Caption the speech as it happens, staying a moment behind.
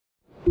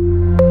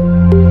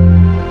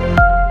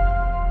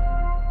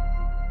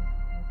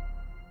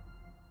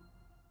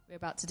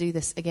about to do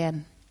this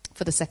again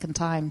for the second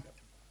time.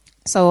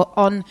 So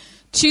on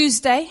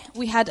Tuesday,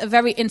 we had a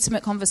very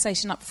intimate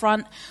conversation up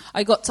front.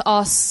 I got to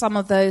ask some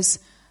of those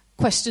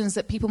questions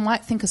that people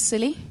might think are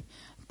silly,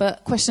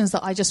 but questions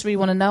that I just really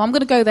want to know. I'm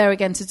going to go there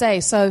again today.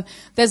 So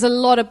there's a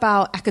lot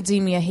about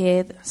academia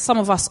here. Some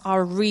of us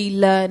are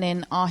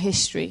relearning our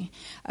history,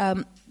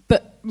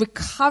 but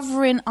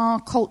recovering our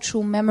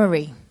cultural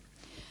memory.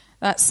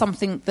 That's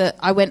something that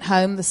I went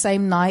home the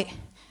same night,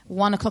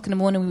 1 o'clock in the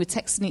morning, we were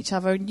texting each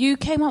other, and you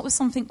came up with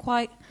something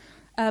quite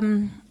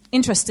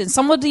interesting.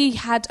 Somebody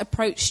had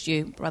approached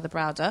you, Brother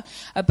Browder,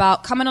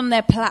 about coming on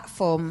their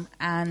platform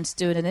and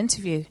doing an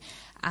interview.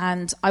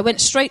 And I went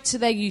straight to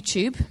their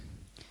YouTube,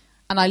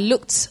 and I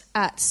looked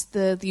at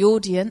the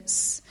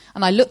audience,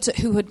 and I looked at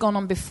who had gone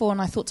on before, and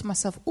I thought to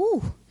myself,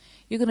 ooh,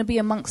 you're going to be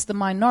amongst the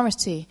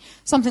minority.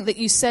 Something that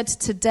you said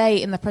today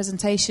in the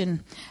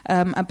presentation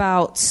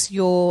about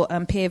your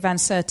peer Van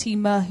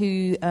Sertima,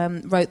 who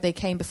wrote They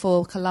Came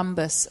Before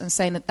Columbus, and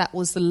saying that that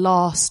was the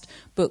last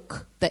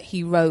book that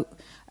he wrote.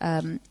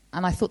 And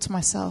I thought to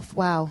myself,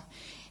 wow,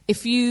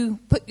 if you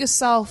put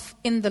yourself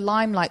in the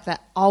limelight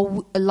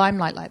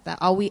like that,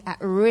 are we at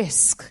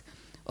risk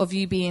of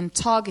you being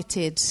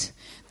targeted?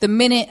 The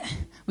minute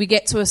we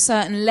get to a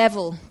certain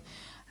level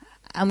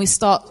and we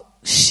start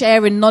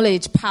sharing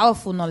knowledge,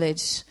 powerful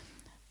knowledge,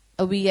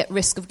 are we at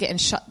risk of getting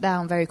shut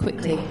down very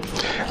quickly?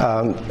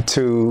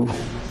 To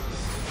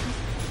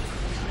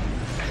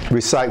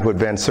recite what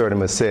Van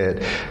Sertima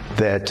said,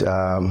 that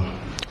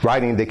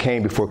writing They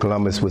Came Before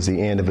Columbus was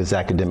the end of his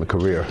academic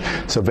career.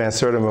 So Van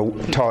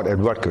Sertima taught at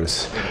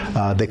Rutgers.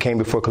 They Came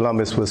Before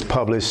Columbus was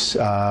published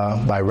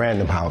by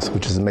Random House,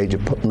 which is a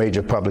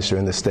major publisher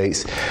in the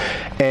States.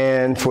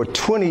 And for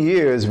 20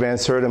 years, Van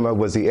Sertima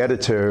was the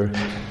editor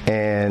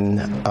and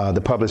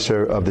the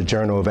publisher of the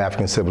Journal of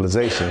African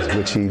Civilizations,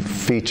 which he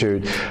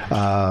featured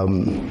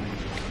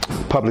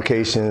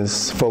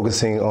publications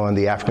focusing on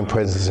the African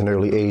presence in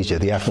early Asia,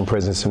 the African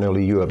presence in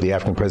early Europe, the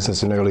African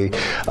presence in early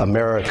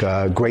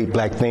America, great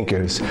black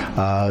thinkers,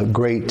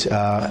 great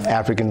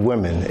African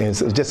women, and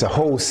so just a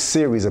whole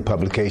series of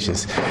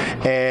publications.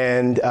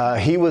 And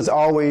he was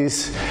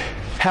always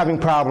having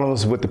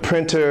problems with the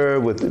printer,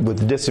 with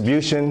the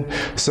distribution.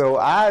 So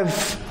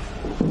I've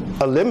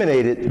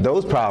eliminated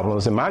those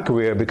problems in my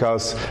career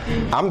because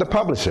I'm the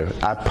publisher.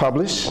 I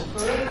publish,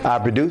 I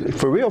produce,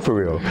 for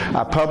real.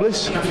 I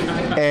publish,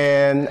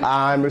 and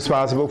I'm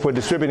responsible for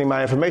distributing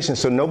my information,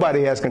 so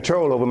nobody has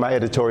control over my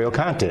editorial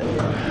content.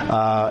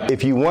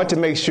 If you want to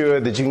make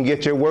sure that you can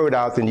get your word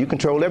out, then you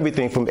control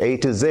everything from A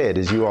to Z,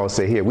 as you all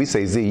say here. We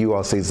say Z, you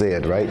all say Z,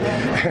 right?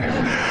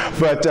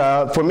 But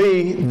for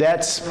me,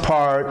 that's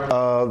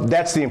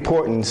the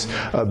importance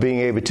of being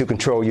able to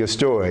control your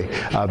story.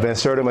 Van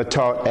Sertima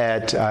taught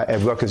at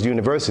Rutgers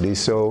University,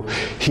 so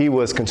he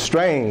was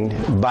constrained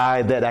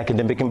by that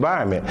academic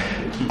environment.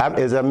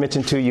 As I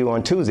mentioned to you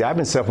on Tuesday, I've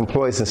been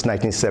self-employed since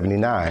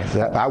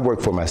 1979. I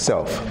work for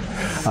myself.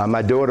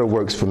 My daughter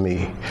works for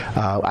me.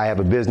 I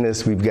have a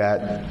business. We've got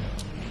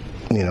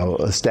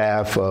a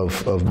staff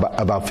of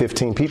about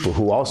 15 people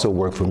who also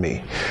work for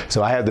me.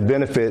 So I have the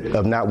benefit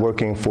of not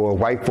working for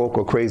white folk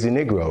or crazy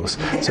Negroes.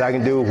 So I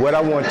can do what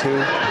I want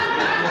to,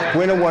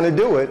 when I want to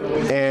do it,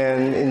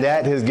 and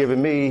that has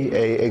given me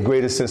a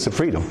greater sense of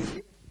freedom.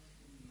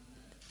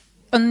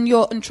 On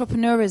your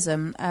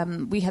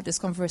entrepreneurism, we had this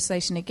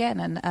conversation again,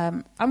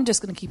 and I'm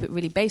just going to keep it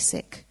really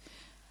basic.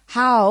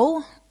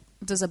 How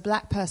does a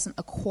black person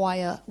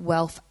acquire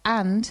wealth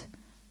and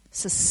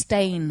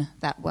sustain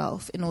that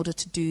wealth in order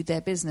to do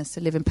their business,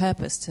 to live in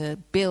purpose, to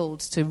build,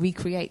 to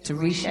recreate, to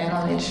reshare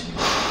knowledge?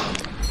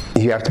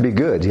 You have to be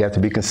good. You have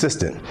to be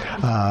consistent.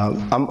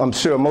 I'm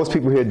sure most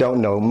people here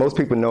don't know. Most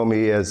people know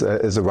me as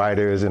a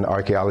writer, as an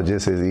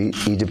archaeologist, as an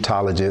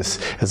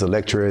Egyptologist, as a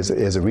lecturer,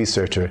 as a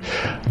researcher.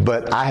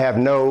 But I have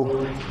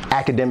no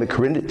academic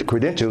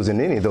credentials in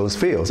any of those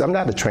fields. I'm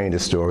not a trained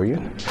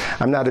historian.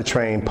 I'm not a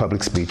trained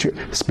public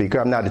speaker.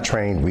 I'm not a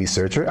trained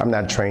researcher. I'm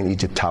not a trained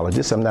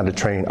Egyptologist. I'm not a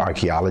trained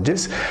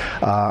archaeologist.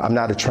 I'm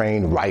not a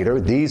trained writer.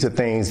 These are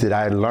things that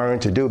I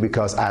learned to do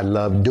because I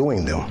love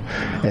doing them.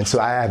 And so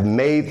I have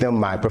made them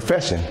my profession.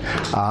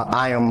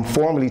 I am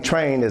formally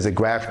trained as a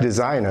graphic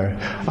designer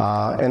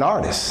and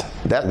artist.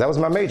 That was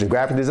my major.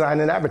 Graphic design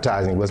and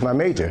advertising was my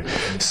major.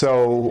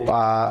 So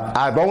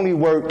I've only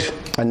worked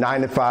a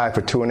 9-to-5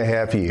 for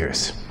 2.5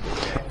 years.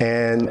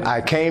 And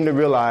I came to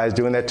realize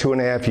during that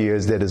 2.5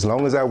 years that as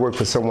long as I worked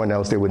for someone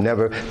else, they would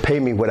never pay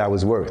me what I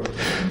was worth.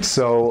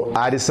 So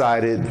I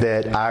decided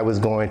that I was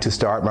going to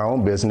start my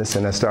own business,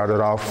 and I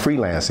started off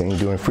freelancing,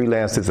 doing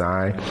freelance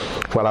design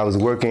while I was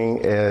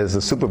working as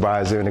a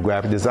supervisor in a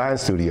graphic design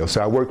studio.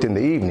 So I worked in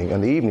the evening, on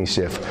the evening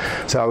shift.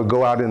 So I would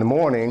go out in the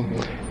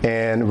morning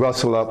and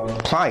rustle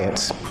up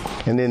clients.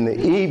 And in the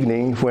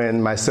evening,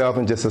 when myself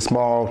and just a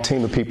small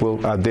team of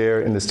people are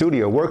there in the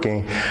studio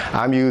working,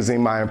 I'm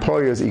using my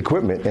employer's equipment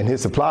equipment and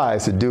his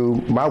supplies to do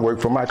my work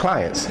for my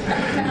clients.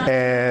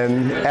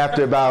 And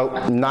after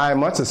about 9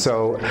 months or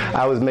so,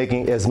 I was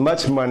making as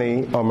much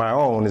money on my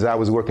own as I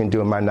was working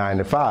doing my 9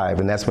 to 5,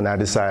 and that's when I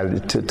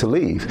decided to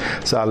leave.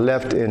 So I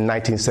left in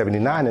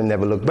 1979 and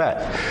never looked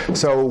back.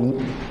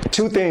 So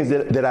 2 things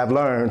that I've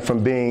learned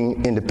from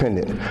being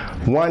independent.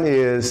 One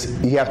is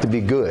you have to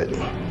be good.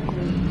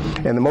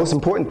 And the most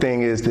important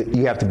thing is that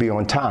you have to be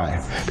on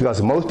time,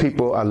 because most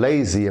people are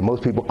lazy and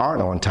most people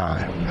aren't on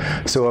time.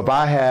 So if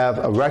I have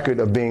a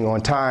record of being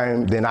on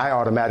time, then I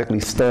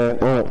automatically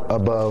stand up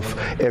above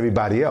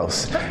everybody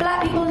else. But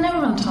black people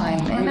never on time.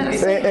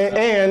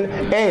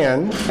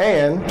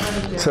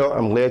 So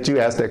I'm glad you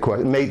asked that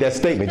question, made that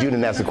statement. You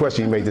didn't ask the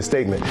question, you made the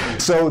statement.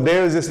 So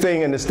there's this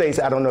thing in the States,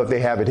 I don't know if they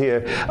have it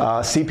here,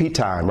 CP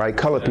time, right?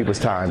 Colored people's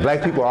time.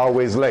 Black people are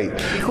always late.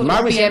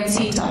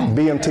 BMT time.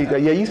 BMT,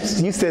 yeah,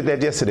 you said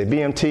that yesterday.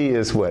 BMT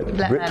is what?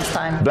 Black man's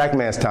time. Black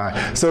man's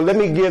time. So let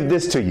me give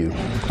this to you.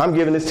 I'm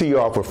giving this to you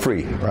all for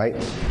free, right?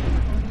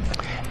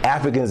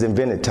 Africans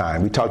invented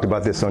time. We talked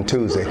about this on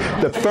Tuesday.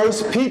 The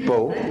first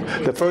people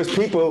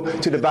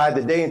to divide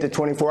the day into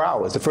 24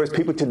 hours. The first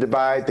people to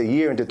divide the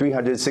year into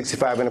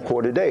 365 and a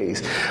quarter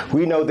days.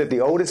 We know that the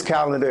oldest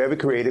calendar ever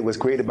created was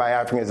created by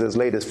Africans as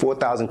late as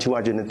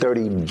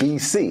 4,230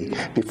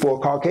 BC, before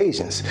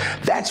Caucasians.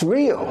 That's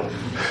real.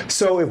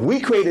 So if we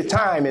created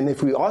time, and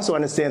if we also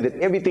understand that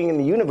everything in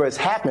the universe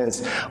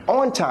happens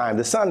on time,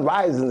 the sun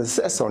rises and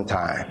sets on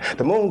time,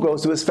 the moon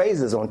goes through its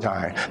phases on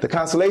time, the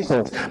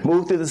constellations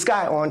move through the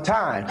sky on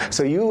time.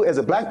 So you, as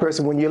a black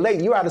person, when you're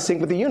late, you're out of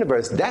sync with the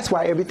universe. That's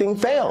why everything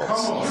fails.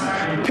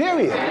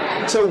 Period.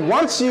 So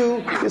my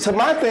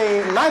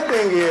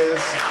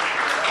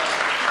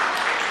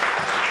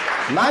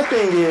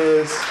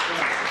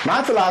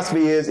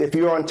philosophy is, if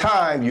you're on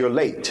time, you're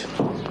late.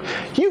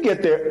 You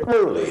get there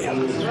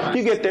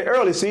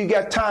early. So you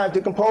got time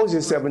to compose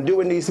yourself and do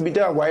what needs to be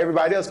done while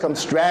everybody else comes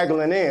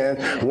straggling in,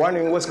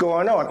 wondering what's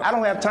going on. I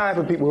don't have time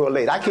for people who are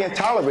late. I can't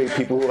tolerate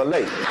people who are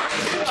late.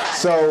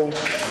 So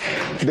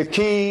the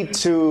key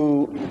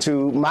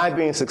to my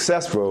being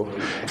successful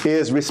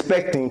is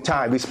respecting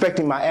time,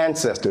 respecting my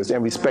ancestors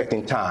and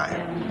respecting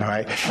time, all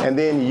right? And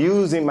then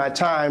using my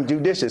time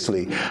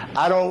judiciously.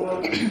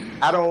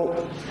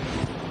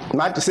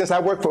 Since I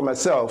work for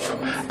myself,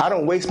 I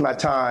don't waste my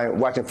time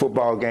watching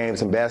football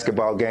games and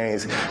basketball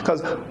games,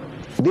 because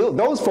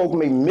those folk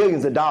make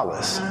millions of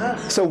dollars.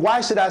 So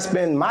why should I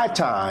spend my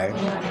time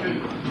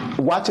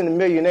watching a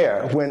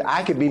millionaire when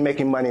I could be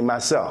making money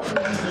myself?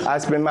 I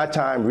spend my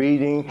time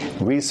reading,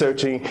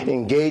 researching,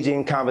 engaging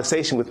in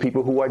conversation with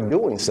people who are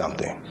doing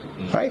something,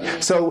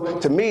 right? So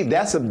to me,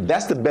 that's the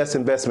best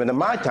investment of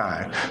my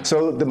time.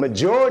 So the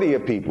majority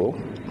of people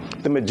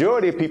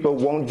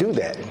won't do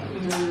that.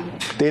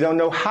 They don't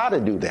know how to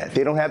do that.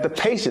 They don't have the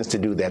patience to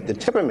do that, the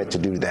temperament to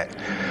do that.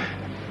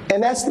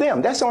 And that's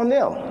them. That's on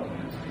them.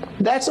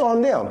 That's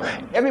on them.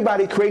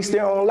 Everybody creates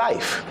their own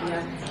life.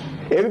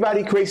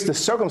 Everybody creates the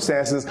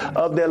circumstances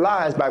of their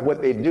lives by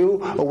what they do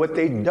or what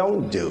they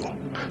don't do.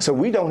 So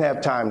we don't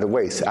have time to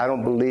waste. I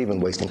don't believe in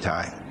wasting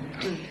time.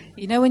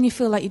 You know when you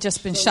feel like you've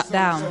just been shut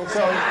down?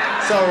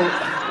 So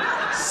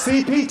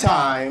CP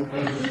time,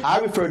 I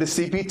refer to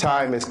CP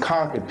time as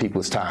conquered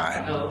people's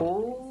time.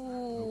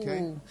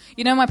 Okay.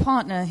 You know, my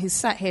partner who's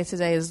sat here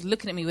today is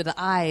looking at me with the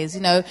eyes,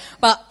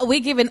 but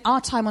we're giving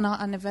our time on our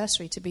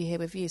anniversary to be here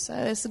with you, so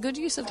it's a good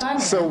use of time.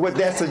 So what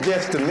that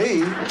suggests to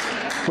me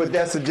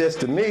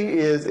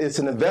is it's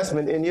an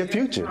investment in your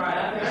future.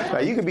 Now,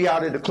 you could be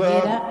out at the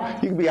club,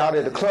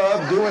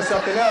 doing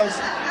something else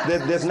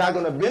that's not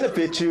going to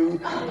benefit you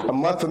a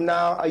month from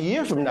now, a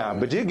year from now,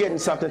 but you're getting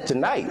something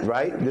tonight,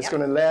 right, that's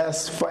going to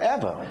last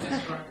forever.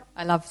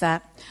 I love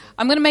that.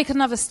 I'm going to make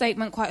another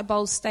statement, quite a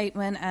bold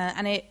statement,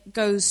 and it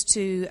goes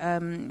to,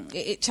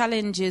 it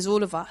challenges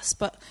all of us,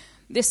 but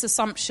this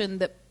assumption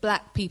that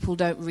black people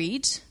don't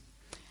read,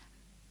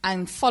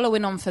 and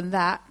following on from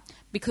that,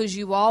 because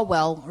you are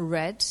well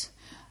read,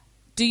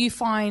 do you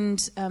find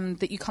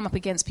that you come up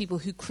against people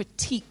who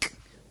critique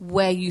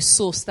where you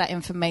source that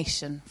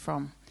information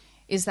from?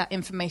 Is that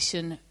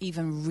information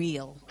even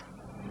real?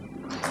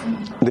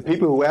 The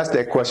people who ask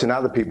that question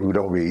are the people who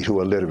don't read, who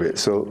are literate.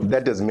 So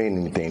that doesn't mean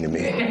anything to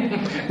me.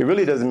 It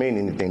really doesn't mean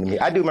anything to me.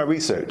 I do my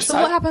research.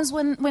 So what happens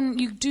when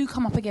you do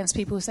come up against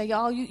people who say,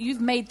 you've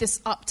made this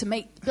up to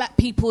make black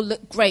people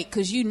look great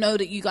because you know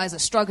that you guys are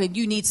struggling,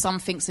 you need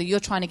something, so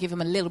you're trying to give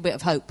them a little bit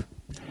of hope?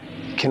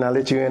 Can I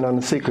let you in on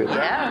the secret?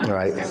 Yeah. All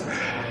right.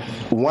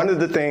 One of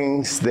the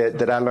things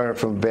that I learned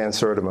from Van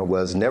Sertima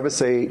was never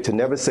say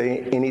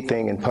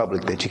anything in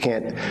public that you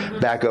can't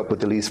back up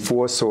with at least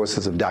 4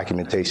 sources of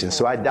documentation.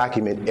 So I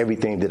document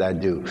everything that I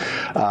do.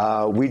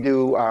 We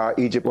do our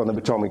Egypt on the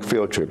Potomac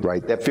field trip,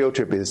 right? That field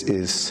trip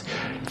is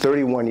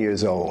 31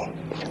 years old,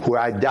 where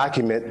I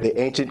document the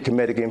ancient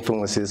Kemetic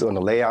influences on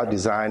the layout,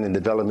 design, and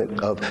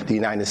development of the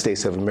United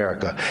States of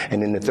America.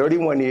 And in the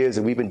 31 years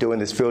that we've been doing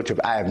this field trip,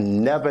 I have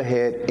never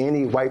had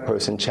any white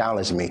person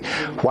challenge me.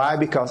 Why?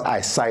 Because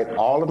I cite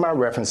all of my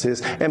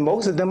references, and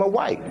most of them are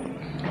white.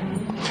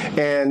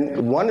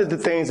 And one of the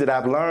things that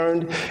I've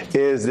learned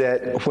is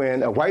that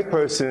when a white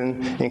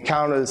person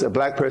encounters a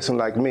black person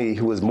like me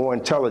who is more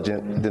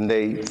intelligent than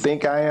they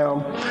think I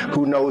am,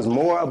 who knows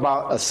more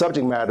about a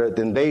subject matter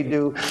than they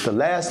do, the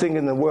last thing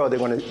in the world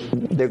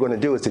they're going to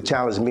do is to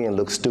challenge me and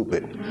look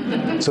stupid.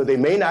 So they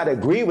may not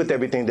agree with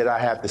everything that I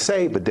have to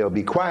say, but they'll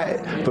be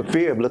quiet for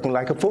fear of looking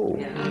like a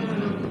fool.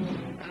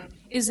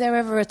 Is there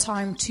ever a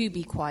time to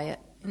be quiet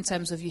in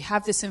terms of you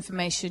have this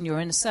information, you're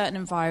in a certain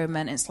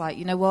environment, it's like,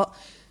 you know what,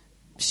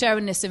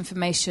 sharing this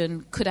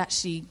information could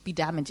actually be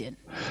damaging?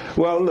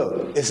 Well,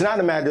 look, it's not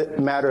a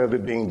matter of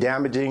it being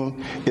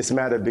damaging, it's a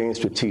matter of being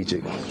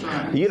strategic.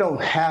 You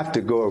don't have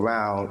to go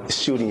around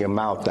shooting your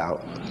mouth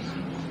out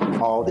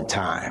all the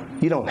time.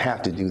 You don't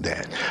have to do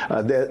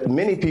that.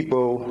 Many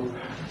people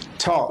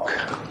talk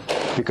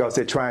because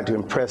they're trying to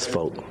impress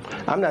folk.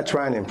 I'm not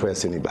trying to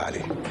impress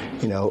anybody.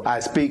 You know, I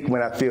speak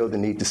when I feel the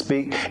need to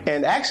speak.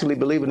 And actually,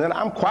 believe it or not,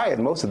 I'm quiet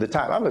most of the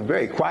time. I'm a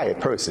very quiet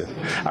person.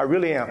 I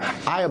really am.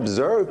 I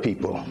observe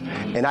people,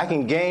 and I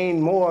can gain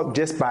more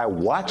just by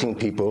watching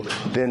people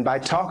than by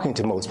talking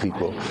to most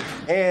people.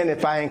 And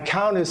if I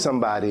encounter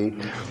somebody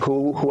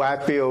who I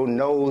feel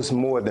knows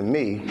more than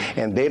me,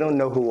 and they don't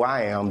know who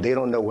I am, they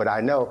don't know what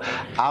I know,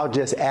 I'll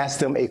just ask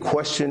them a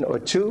question or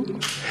two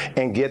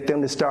and get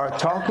them to start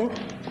talking.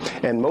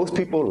 And most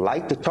people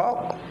like to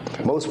talk.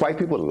 Most white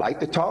people like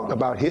to talk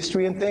about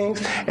history and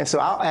things. And so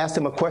I'll ask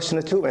them a question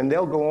or two, and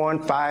they'll go on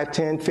 5,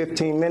 10,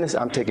 15 minutes.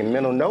 I'm taking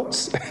mental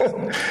notes.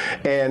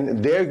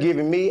 And they're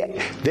giving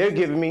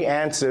me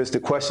answers to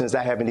questions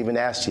I haven't even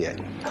asked yet.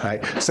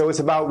 Right? So it's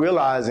about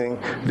realizing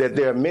that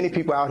there are many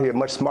people out here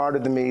much smarter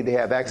than me. They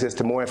have access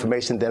to more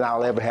information than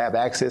I'll ever have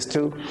access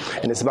to.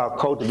 And it's about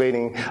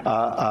cultivating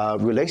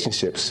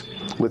relationships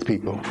with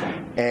people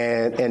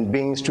and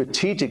being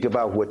strategic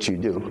about what you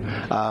do.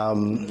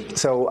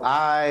 So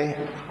I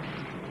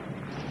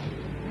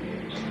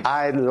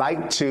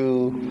like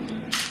to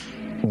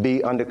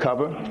be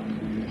undercover.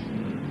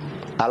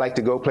 I like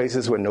to go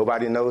places where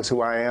nobody knows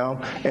who I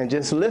am and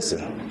just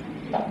listen.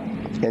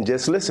 And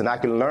just listen. I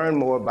can learn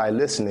more by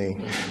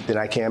listening than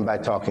I can by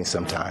talking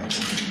sometimes.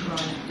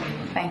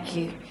 Thank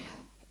you.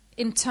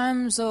 In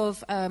terms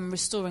of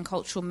restoring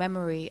cultural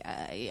memory,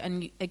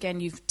 and again,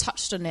 you've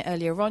touched on it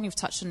earlier on, you've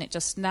touched on it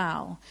just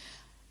now.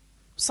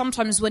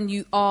 Sometimes when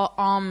you are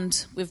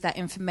armed with that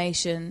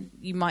information,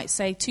 you might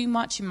say too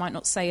much, you might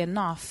not say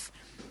enough.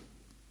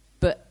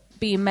 But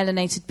being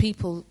melanated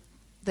people,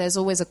 there's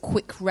always a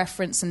quick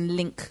reference and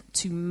link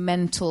to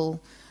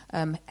mental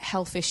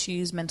health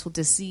issues, mental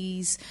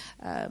disease,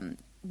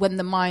 when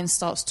the mind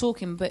starts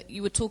talking. But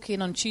you were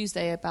talking on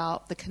Tuesday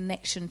about the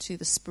connection to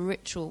the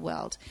spiritual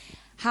world.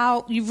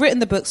 How you've written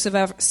the book,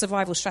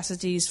 Survival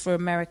Strategies for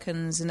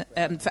Americans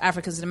and for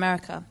Africans in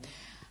America.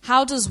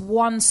 How does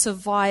one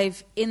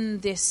survive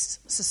in this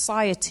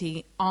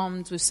society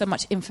armed with so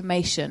much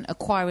information,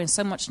 acquiring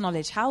so much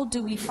knowledge? How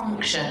do we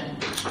function?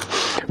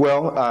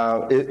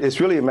 Well, it's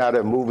really a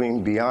matter of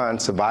moving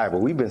beyond survival.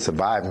 We've been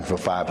surviving for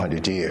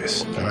 500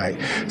 years, right?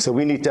 So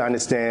we need to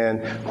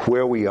understand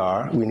where we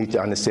are. We need to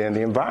understand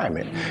the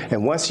environment.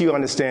 And once you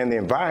understand the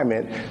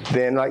environment,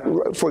 then, like,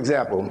 for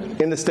example,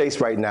 in the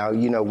States right now,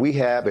 you know, we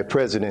have a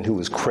president who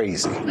is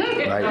crazy,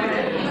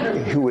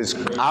 right? Who is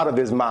out of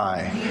his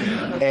mind.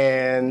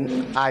 And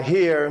I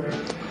hear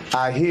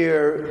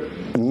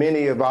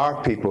many of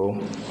our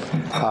people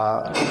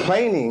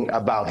complaining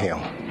about him.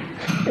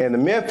 And the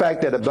mere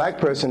fact that a black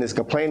person is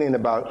complaining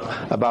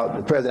about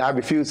the president, I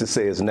refuse to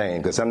say his name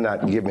because I'm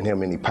not giving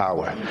him any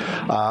power.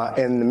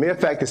 And the mere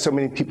fact that so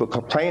many people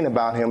complain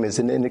about him is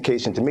an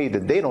indication to me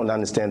that they don't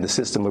understand the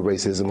system of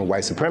racism and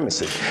white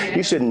supremacy.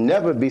 You should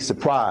never be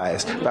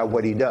surprised by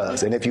what he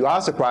does. And if you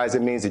are surprised,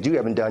 it means that you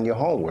haven't done your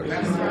homework.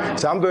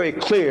 So I'm very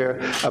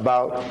clear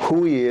about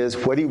who he is,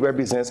 what he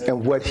represents,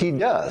 and what he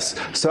does.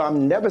 So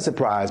I'm never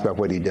surprised by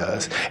what he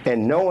does.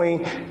 And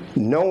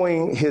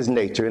knowing his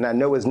nature, and I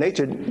know his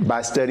nature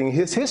by studying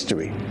his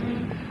history.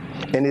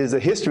 And it is a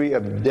history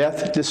of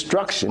death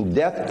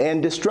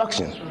and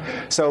destruction.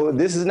 So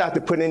this is not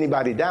to put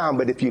anybody down,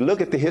 but if you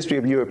look at the history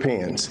of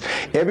Europeans,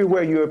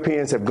 everywhere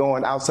Europeans have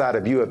gone outside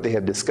of Europe, they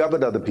have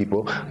discovered other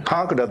people,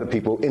 conquered other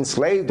people,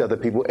 enslaved other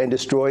people, and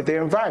destroyed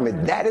their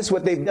environment. That is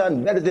what they've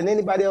done better than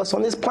anybody else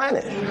on this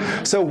planet.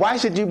 So why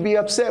should you be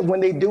upset when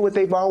they do what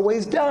they've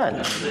always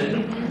done?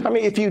 I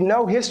mean, if you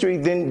know history,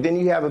 then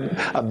you have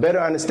a better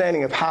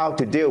understanding of how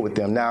to deal with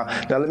them. Now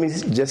let me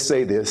just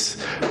say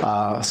this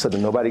so that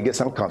nobody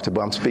gets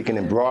uncomfortable. I'm speaking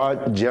in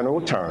broad,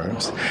 general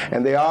terms,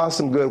 and there are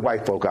some good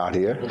white folk out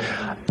here,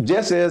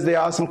 just as there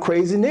are some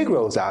crazy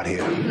Negroes out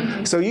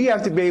here. So you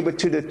have to be able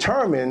to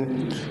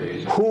determine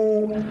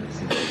who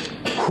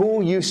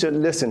who you should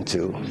listen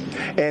to,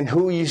 and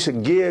who you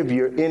should give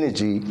your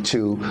energy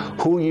to,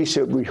 who you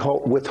should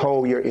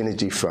withhold your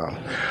energy from.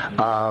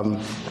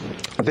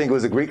 I think it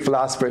was a Greek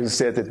philosopher who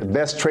said that the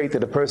best trait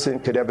that a person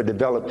could ever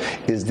develop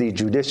is the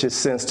judicious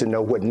sense to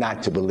know what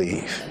not to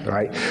believe,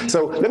 right?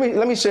 So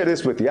let me share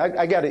this with you.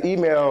 I got an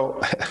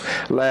email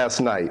last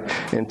night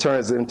in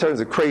terms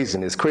of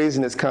craziness.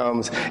 Craziness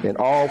comes in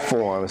all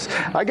forms.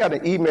 I got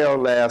an email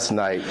last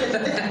night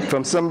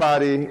from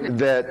somebody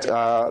that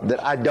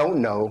I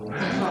don't know,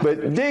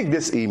 but dig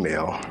this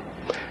email.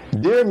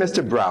 Dear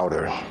Mr.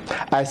 Browder,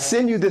 I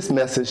send you this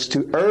message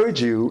to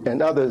urge you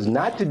and others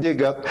not to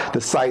dig up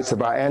the sites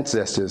of our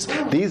ancestors.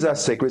 These are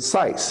sacred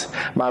sites.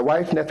 My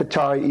wife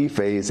Nefertari Ife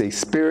is a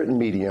spirit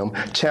medium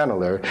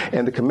channeler,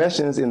 and the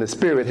commissions in the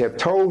spirit have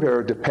told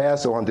her to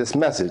pass on this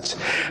message.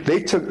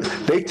 They took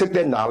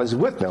that knowledge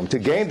with them. To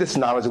gain this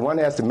knowledge, one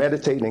has to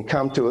meditate and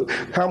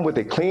come with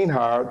a clean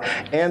heart,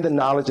 and the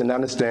knowledge and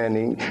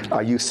understanding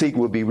you seek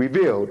will be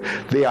revealed.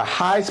 They are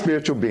high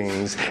spiritual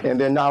beings, and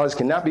their knowledge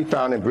cannot be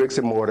found in bricks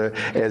and mortar,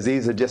 as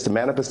these are just a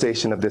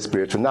manifestation of their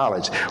spiritual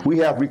knowledge. We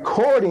have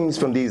recordings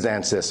from these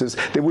ancestors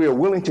that we are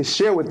willing to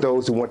share with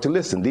those who want to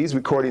listen. These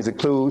recordings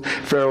include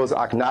pharaohs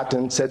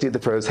Akhenaten, Seti I,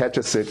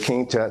 Hatshepsut,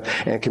 King Tut,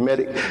 and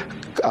Kemetic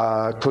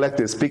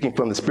collectives speaking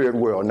from the spirit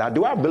world. Now,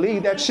 do I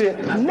believe that shit?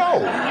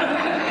 No.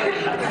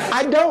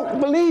 I don't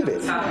believe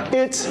it.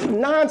 It's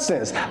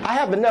nonsense. I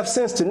have enough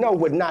sense to know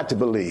what not to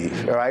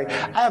believe, all right?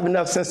 I have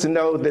enough sense to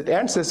know that the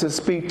ancestors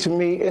speak to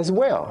me as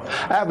well.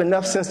 I have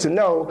enough sense to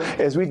know,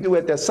 as we do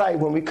at that site,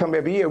 when we come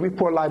every year, we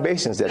pour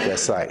libations at that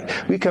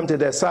site. We come to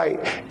that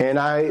site, and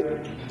I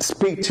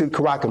speak to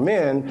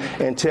Karakamen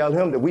and tell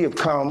him that we have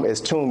come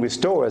as tomb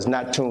restorers,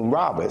 not tomb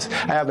robbers.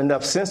 I have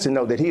enough sense to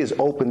know that he has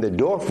opened the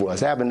door for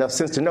us. I have enough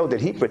sense to know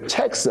that he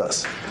protects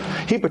us.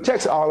 He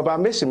protects all of our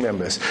mission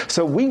members.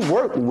 So we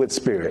work with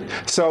spirit.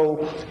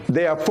 So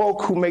there are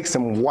folk who make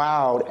some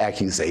wild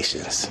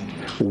accusations.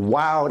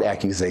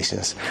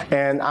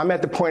 And I'm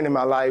at the point in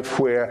my life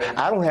where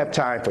I don't have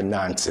time for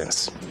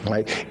nonsense,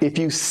 right? If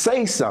you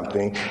say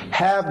something,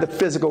 have the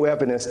physical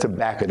evidence to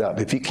back it up.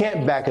 If you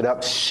can't back it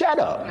up, shut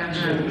up.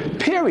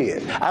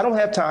 Period. I don't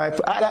have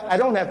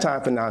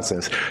time for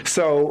nonsense.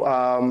 So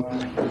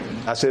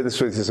I'll share this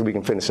with you so we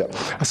can finish up.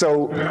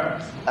 So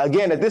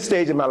again, at this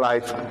stage in my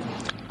life,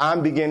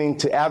 I'm beginning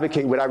to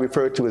advocate what I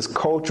refer to as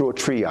cultural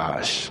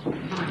triage.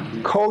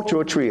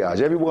 Cultural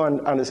triage. Everyone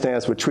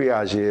understands what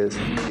triage is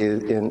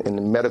in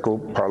the medical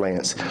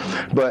parlance.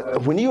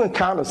 But when you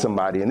encounter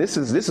somebody, and this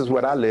is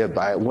what I live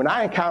by, when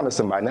I encounter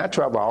somebody, and I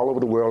travel all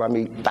over the world, I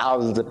meet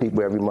thousands of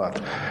people every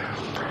month,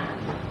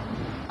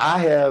 I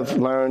have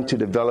learned to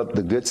develop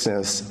the good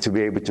sense to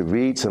be able to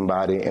read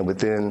somebody, and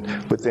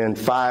within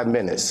 5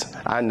 minutes,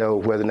 I know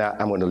whether or not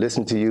I'm going to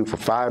listen to you for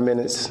 5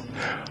 minutes,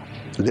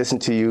 listen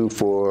to you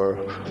for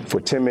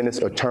 10 minutes,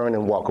 or turn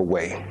and walk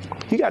away.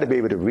 You got to be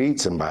able to read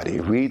somebody,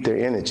 read their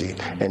energy,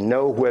 and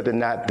know whether or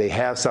not they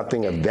have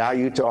something of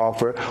value to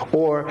offer,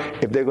 or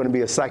if they're going to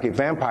be a psychic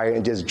vampire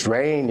and just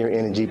drain your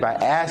energy by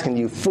asking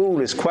you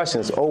foolish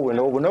questions over and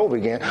over and over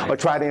again, or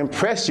try to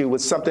impress you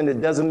with something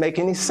that doesn't make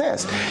any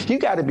sense. You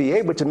got to be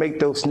able to make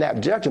those snap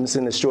judgments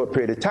in a short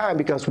period of time,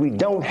 because we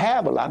don't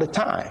have a lot of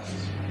time.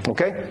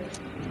 Okay?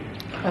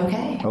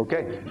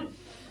 Okay.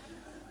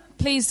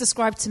 Please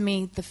describe to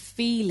me the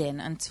feeling,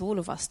 and to all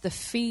of us, the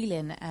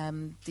feeling,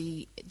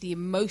 the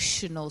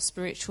emotional,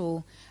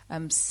 spiritual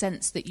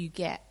sense that you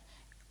get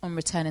on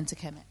returning to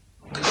Kemet.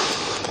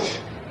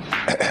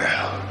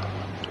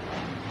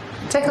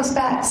 Take us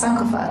back,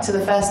 Sankofa, to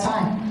the first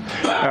time.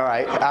 All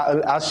right,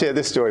 I'll share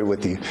this story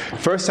with you.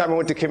 First time I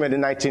went to Kemet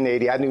in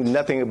 1980, I knew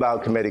nothing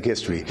about Kemetic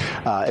history.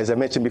 As I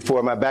mentioned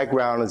before, my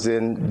background is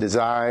in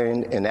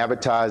design and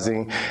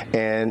advertising,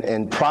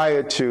 and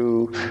prior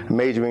to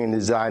majoring in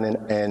design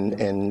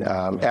and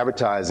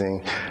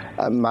advertising,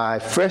 my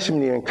freshman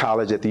year in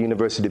college at the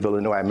University of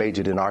Illinois, I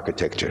majored in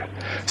architecture.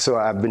 So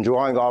I've been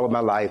drawing all of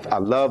my life. I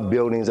love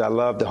buildings. I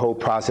love the whole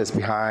process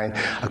behind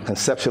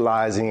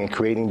conceptualizing and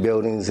creating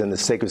buildings and the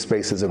sacred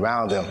spaces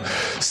around them.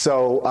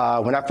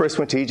 So when I first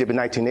went to Egypt in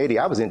 1980,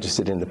 I was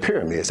interested in the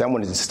pyramids. I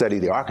wanted to study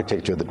the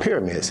architecture of the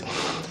pyramids.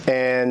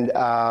 And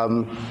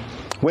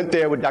went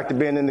there with Dr.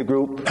 Ben in the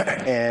group,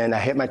 and I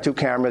had my 2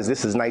 cameras.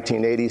 This is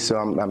 1980, so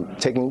I'm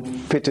taking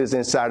pictures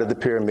inside of the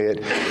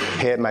pyramid.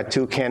 Had my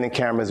 2 Canon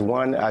cameras.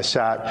 One I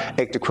shot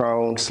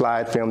Ektachrome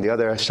slide film, the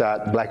other I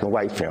shot black and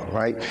white film,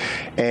 right?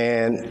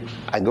 And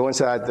I go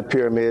inside the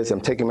pyramids,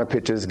 I'm taking my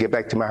pictures, get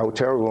back to my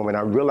hotel room, and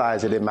I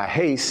realize that in my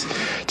haste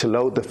to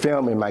load the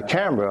film in my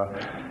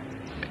camera,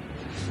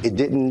 it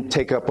didn't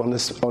take up on the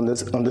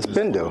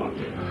spindle.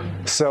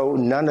 So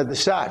none of the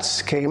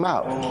shots came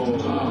out.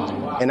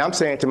 And I'm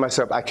saying to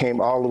myself, I came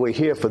all the way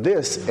here for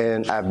this,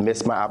 and I've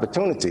missed my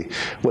opportunity.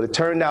 Well, it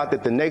turned out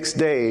that the next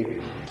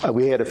day,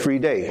 we had a free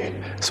day.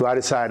 So I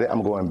decided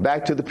I'm going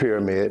back to the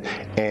pyramid,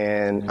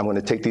 and I'm going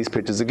to take these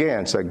pictures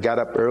again. So I got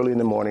up early in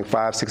the morning,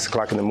 5, 6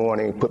 o'clock in the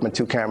morning, put my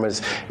 2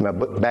 cameras in my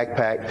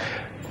backpack,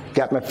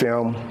 got my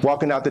film,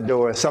 walking out the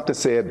door, something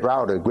said,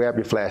 Browder, grab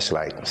your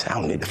flashlight. I said, I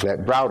don't need the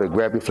flashlight. Browder,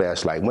 grab your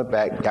flashlight. Went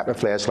back, got my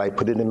flashlight,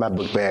 put it in my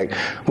book bag,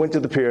 went to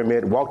the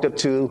pyramid, walked up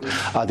to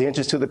the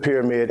entrance to the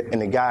pyramid,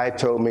 and the guy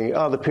told me,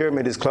 oh, the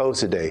pyramid is closed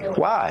today.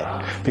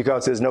 Why?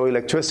 Because there's no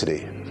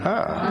electricity.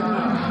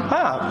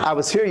 I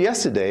was here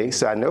yesterday,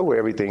 so I know where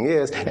everything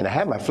is, and I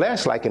had my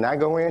flashlight. Can I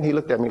go in? He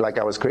looked at me like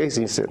I was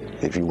crazy. He said,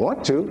 if you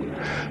want to.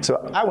 So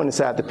I went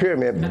inside the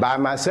pyramid by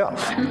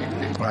myself,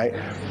 right,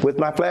 with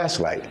my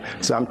flashlight.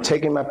 So I'm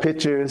taking my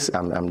pictures,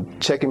 I'm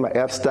checking my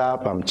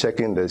f-stop, I'm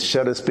checking the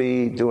shutter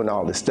speed, doing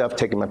all this stuff,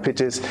 taking my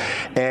pictures.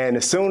 And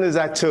as soon as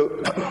I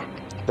took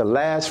the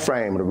last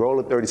frame of the roll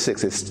of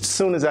 36, as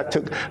soon as I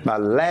took my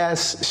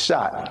last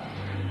shot,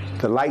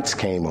 the lights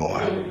came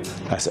on.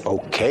 I said,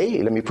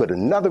 okay, let me put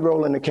another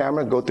roll in the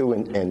camera, go through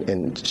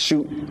and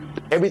shoot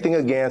everything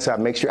again so I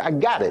make sure I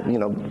got it,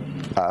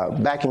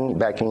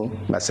 backing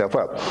myself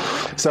up.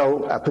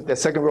 So I put that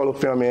second roll of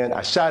film in,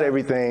 I shot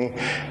everything,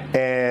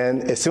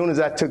 and as soon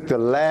as I took the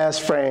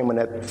last frame in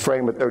that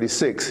frame of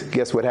 36,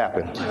 guess what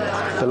happened?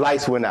 The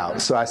lights went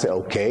out. So I said,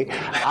 okay,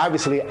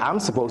 obviously I'm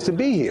supposed to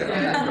be here.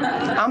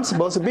 I'm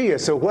supposed to be here.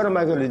 So what am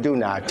I going to do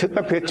now? I took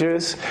my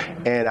pictures,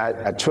 and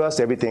I trust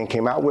everything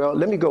came out well.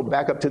 Let me go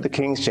back up to the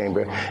King's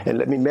Chamber and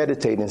let me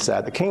meditate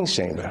inside the King's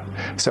Chamber.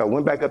 So I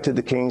went back up to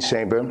the King's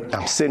Chamber.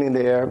 I'm sitting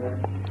there,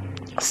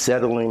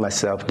 settling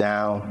myself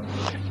down,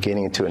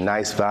 getting into a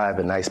nice vibe,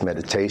 a nice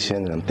meditation,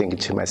 and I'm thinking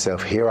to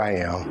myself, here I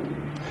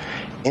am,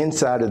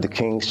 inside of the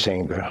King's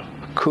Chamber,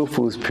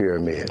 Khufu's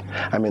pyramid.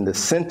 I'm in the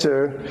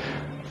center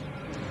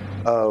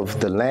of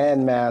the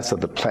landmass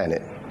of the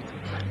planet,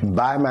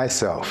 by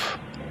myself,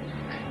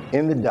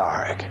 in the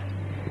dark,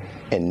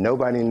 and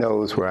nobody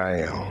knows where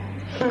I am.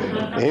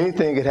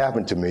 Anything could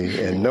happen to me,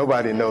 and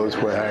nobody knows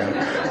where I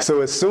am.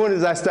 So as soon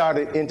as I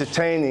started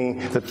entertaining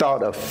the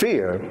thought of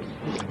fear,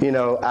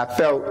 I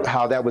felt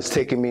how that was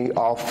taking me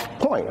off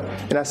point.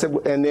 And I said,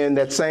 and then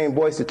that same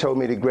voice that told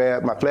me to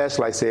grab my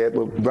flashlight said,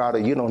 well,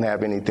 Browder, you don't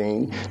have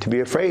anything to be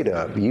afraid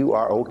of. You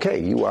are okay.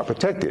 You are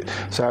protected.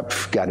 So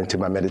I got into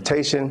my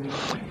meditation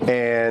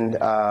and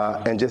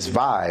just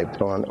vibed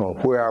on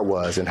where I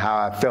was and how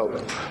I felt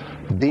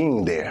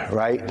being there,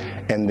 right?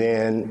 And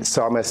then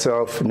saw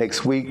myself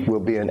next week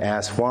we'll be in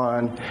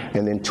Aswan,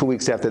 and then 2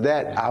 weeks after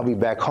that I'll be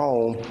back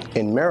home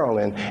in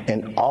Maryland,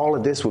 and all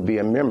of this will be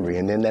a memory.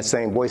 And then that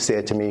same voice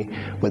said to me,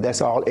 well,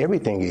 that's all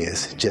everything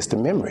is, just a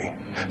memory.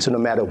 So no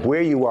matter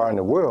where you are in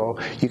the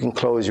world, you can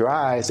close your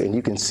eyes and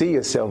you can see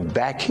yourself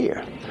back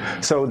here.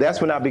 So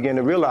that's when I began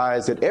to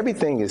realize that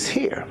everything is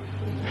here.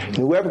 And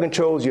whoever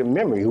controls your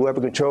memory, whoever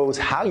controls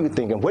how you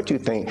think and what you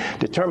think,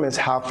 determines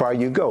how far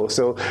you go.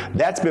 So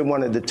that's been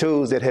one of the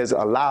tools that has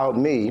allowed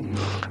me,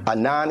 a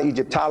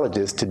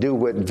non-Egyptologist, to do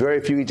what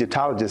very few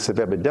Egyptologists have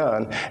ever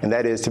done, and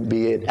that is to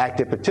be an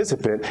active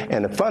participant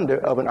and a funder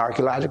of an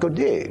archaeological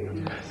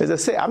dig. As I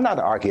say, I'm not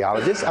an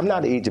archaeologist, I'm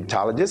not an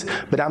Egyptologist,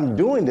 but I'm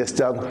doing this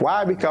stuff.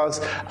 Why? Because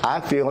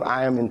I feel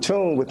I am in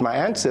tune with my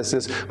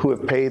ancestors who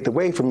have paved the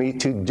way for me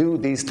to do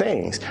these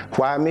things.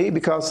 Why me?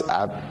 Because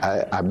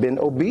I've been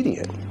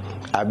obedient.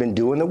 I've been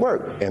doing the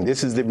work, and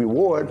this is the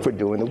reward for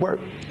doing the work.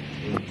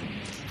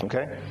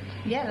 Okay?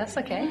 Yeah, that's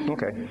okay.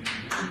 Okay.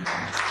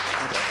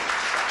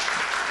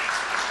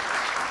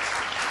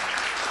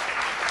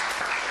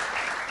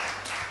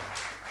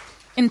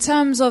 In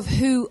terms of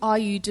who are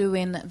you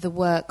doing the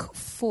work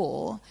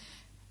for,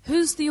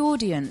 who's the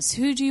audience?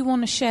 Who do you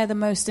want to share the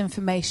most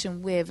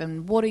information with,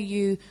 and what are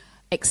you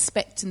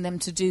expecting them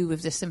to do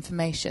with this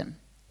information?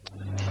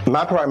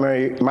 My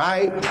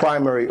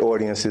primary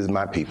audience is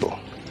my people.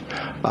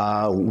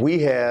 We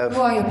have...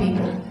 Who are your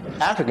people?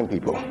 African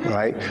people,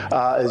 right?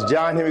 As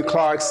John Henry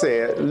Clarke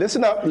said,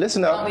 listen up.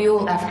 Are we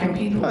all African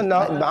people? No,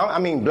 I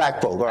mean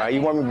black folk, all right?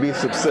 You want me to be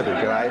specific,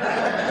 all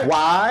right?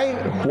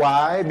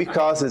 Why?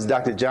 Because as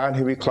Dr. John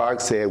Henry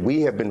Clarke said, we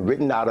have been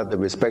written out of the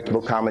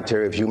respectable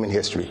commentary of human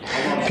history.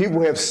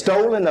 People have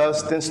stolen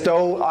us, then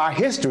stole our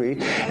history,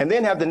 and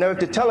then have the nerve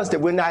to tell us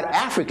that we're not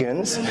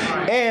Africans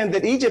and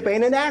that Egypt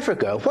ain't in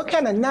Africa. What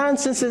kind of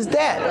nonsense is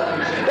that?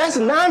 That's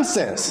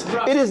nonsense.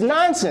 It is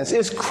nonsense.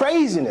 It's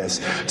craziness.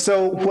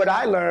 So what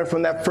I learned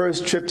from that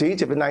first trip to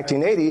Egypt in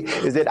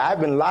 1980 is that I've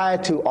been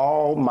lied to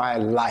all my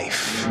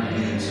life.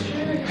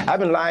 I've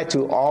been lied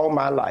to all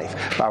my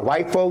life by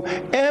white folk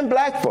and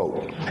black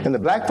folk. And the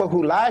black folk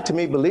who lied to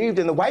me believed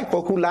in the white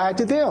folk who lied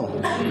to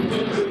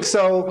them.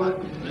 So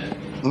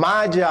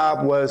my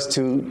job was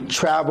to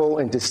travel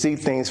and to see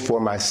things for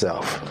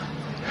myself,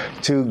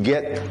 to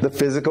get the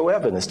physical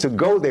evidence, to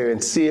go there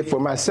and see it for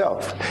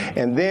myself,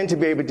 and then to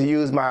be able to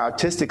use my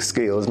artistic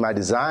skills, my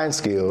design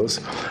skills,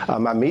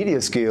 my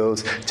media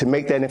skills, to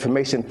make that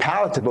information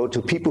palatable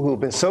to people who have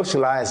been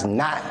socialized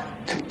not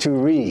to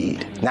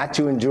read, not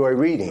to enjoy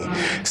reading.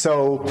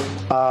 So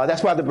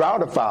that's why the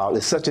Browder File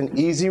is such an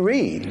easy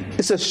read.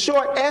 It's a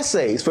short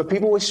essays for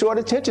people with short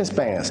attention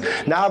spans.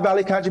 Nile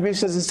Valley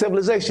Contributions to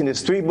Civilization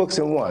is 3 books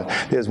in one.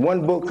 There's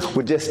one book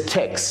with just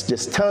text,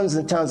 just tons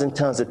and tons and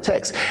tons of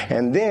text.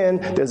 And then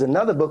there's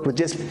another book with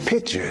just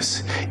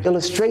pictures,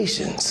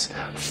 illustrations,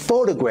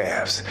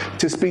 photographs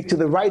to speak to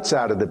the right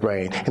side of the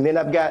brain. And then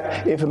I've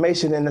got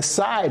information in the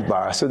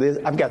sidebar. So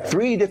I've got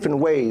 3 different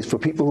ways for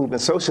people who've been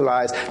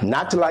socialized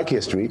not to like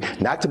history,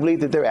 not to believe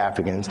that they're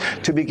Africans,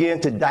 to begin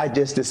to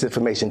digest this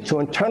information, to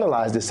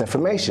internalize this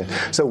information.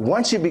 So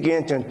once you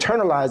begin to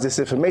internalize this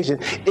information,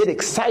 it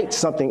excites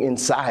something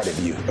inside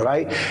of you,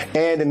 right?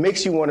 And it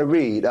makes you want to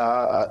read.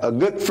 A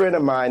good friend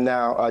of mine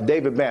now,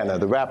 David Banner,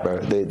 the rapper,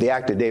 the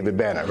actor David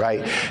Banner,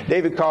 right?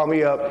 David called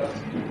me up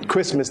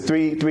Christmas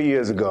three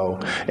years ago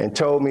and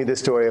told me the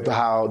story of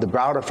how the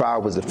Browder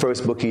File was the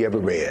first book he ever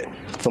read,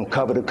 from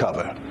cover to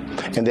cover,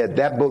 and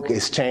that book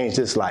has changed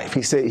his life.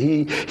 He said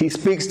he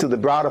speaks to the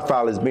Browder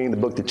File as being the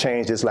book that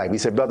changed his life. He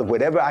said, brother,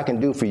 whatever I can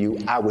do for you,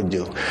 I would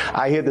do.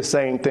 I hear the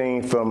same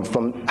thing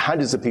from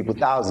hundreds of people,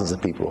 thousands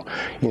of people,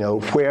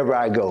 wherever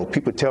I go.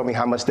 People tell me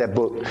how much that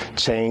book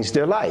changed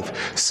their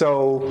life.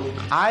 So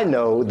I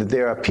know that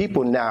there are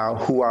people now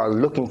who are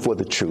looking for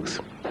the truth,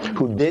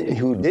 who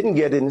didn't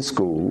get it in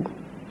school,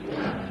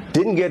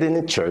 didn't get it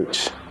in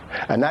church,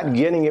 are not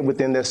getting it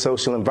within their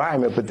social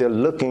environment, but they're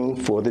looking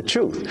for the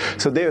truth.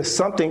 So there's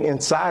something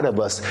inside of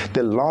us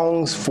that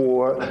longs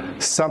for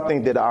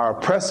something that our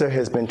oppressor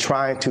has been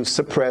trying to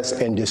suppress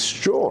and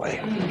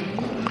destroy.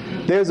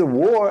 There's a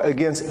war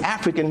against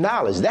African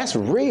knowledge. That's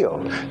real.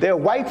 There are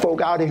white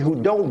folk out here who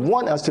don't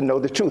want us to know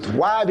the truth.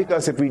 Why?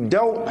 Because if we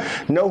don't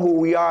know who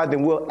we are,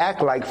 then we'll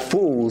act like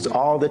fools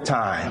all the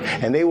time,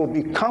 and they will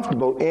be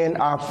comfortable in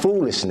our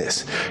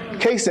foolishness.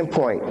 Case in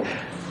point,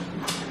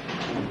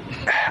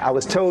 I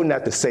was told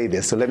not to say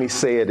this, so let me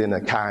say it in a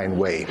kind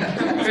way.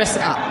 Dress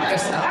up.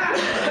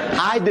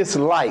 I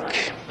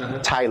dislike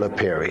Tyler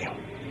Perry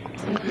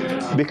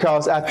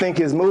because I think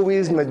his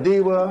movies,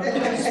 Medea,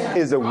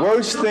 is the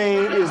worst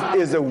thing.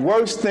 Is the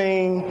worst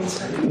thing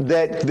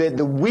that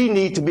we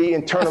need to be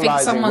internalizing right now. I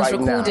think someone's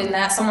recording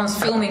that.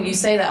 Someone's filming you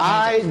say that.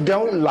 I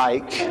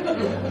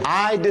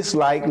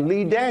dislike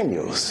Lee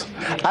Daniels.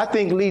 I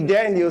think Lee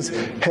Daniels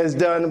has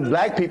done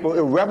black people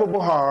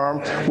irreparable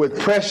harm with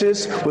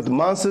Precious, with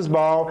Monsters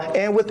Ball,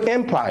 and with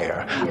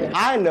Empire.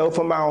 I know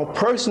from my own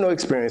personal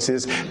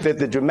experiences that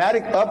the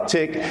dramatic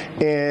uptick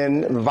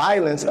in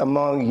violence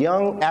among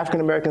young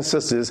African-American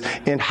sisters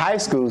in high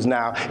schools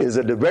now is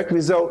a direct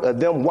result of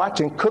them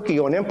watching Cookie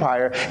on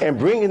Empire and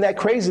bringing that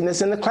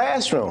craziness in the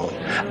classroom.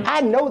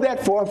 I know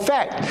that for a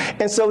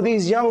fact. And so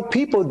these young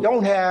people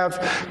don't have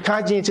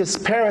conscientious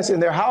parents in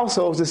their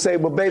households to say,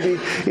 well, baby,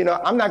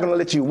 I'm not going to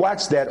let you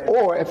watch that.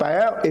 Or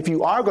if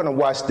you are going to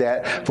watch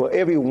that, for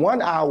every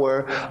 1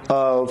 hour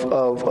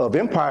of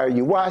Empire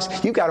you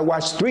watch, you got to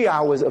watch 3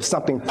 hours of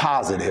something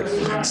positive.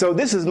 So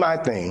this is my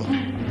thing.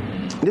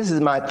 There's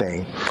an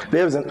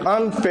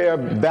unfair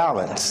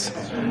balance.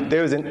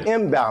 There's an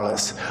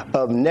imbalance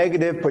of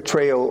negative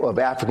portrayal of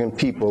African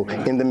people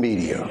in the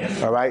media,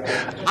 all right?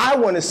 I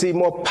want to see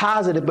more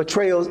positive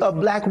portrayals of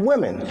black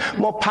women,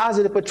 more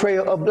positive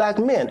portrayal of black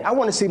men. I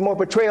want to see more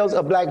portrayals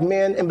of black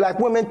men and black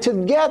women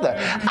together.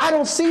 I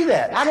don't see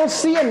that. I don't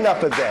see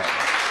enough of that.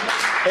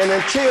 And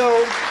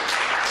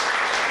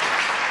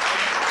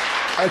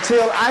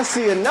until I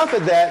see enough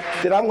of that,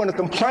 then I'm going to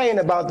complain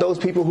about those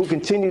people who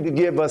continue to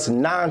give us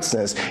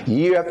nonsense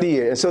year after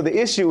year. And so the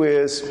issue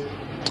is,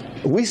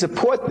 we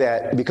support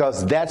that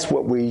because that's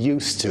what we're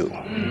used to.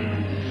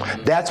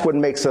 That's what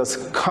makes us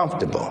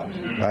comfortable,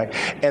 right?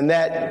 And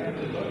that,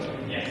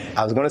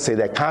 I was going to say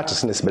that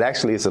consciousness, but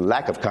actually it's a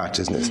lack of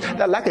consciousness.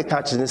 That lack of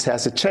consciousness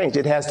has to change.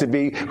 It has to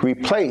be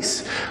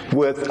replaced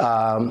with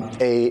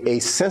a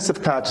sense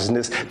of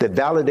consciousness that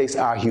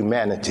validates our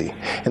humanity.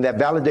 And that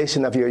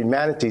validation of your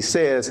humanity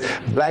says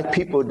black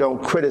people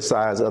don't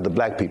criticize other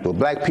black people.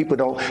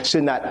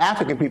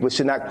 African people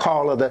should not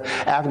call other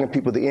African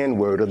people the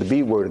N-word or the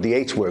B-word or the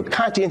H-word.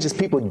 Conscientious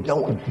people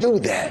don't do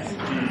that.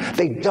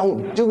 They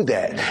don't do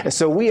that. And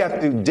so we have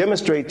to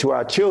demonstrate to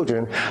our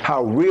children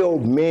how real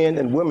men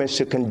and women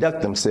should conduct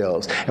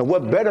themselves. And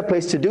what better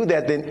place to do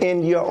that than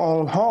in your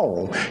own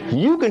home?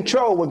 You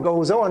control what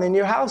goes on in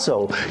your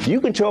household. You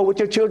control what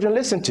your children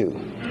listen to.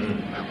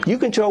 You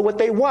control what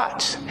they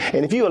watch.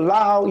 And if you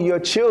allow your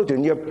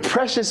children, your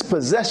precious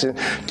possession,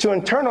 to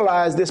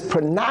internalize this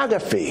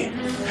pornography,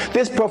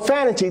 this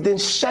profanity, then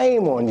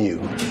shame on you.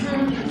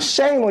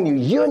 Shame on you.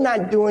 You're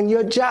not doing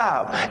your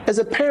job as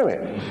a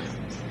parent.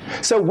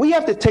 So we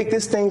have to take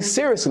this thing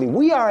seriously.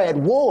 We are at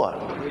war.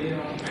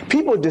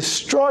 People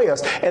destroy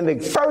us. And the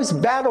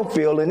first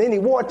battlefield in any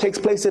war takes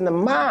place in the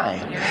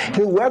mind.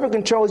 Whoever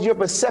controls your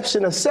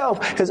perception of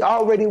self has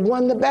already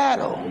won the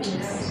battle.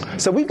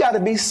 So we've got to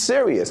be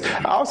serious.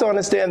 I also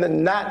understand that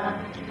not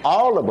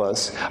all of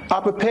us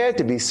are prepared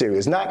to be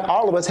serious. Not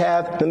all of us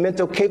have the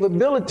mental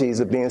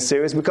capabilities of being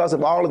serious because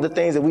of all of the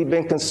things that we've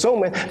been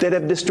consuming that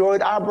have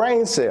destroyed our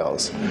brain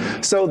cells.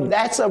 So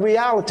that's a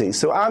reality.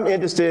 So I'm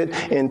interested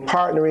in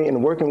partnering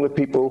and working with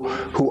people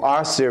who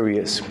are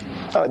serious.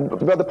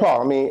 Brother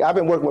Paul, I've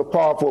been working with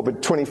Paul for over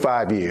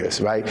 25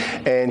 years, right?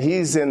 And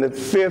he's in like the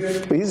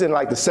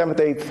 7th,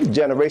 8th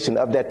generation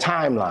of that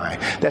timeline.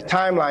 That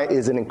timeline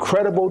is an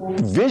incredible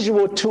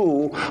visual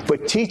tool for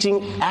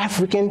teaching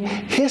African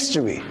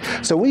history.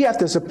 So we have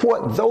to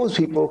support those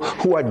people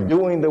who are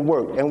doing the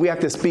work, and we have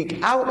to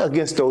speak out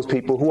against those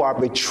people who are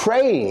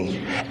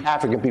betraying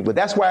African people.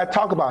 That's why I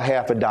talk about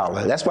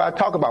 $50. That's why I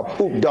talk about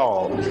poop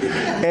dog.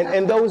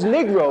 And those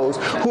Negroes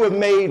who have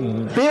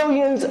made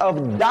billions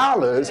of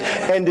dollars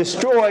and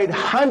destroyed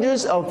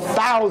hundreds of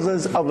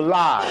thousands of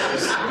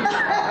lives.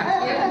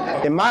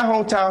 In my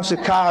hometown,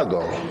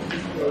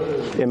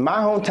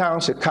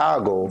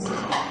 Chicago,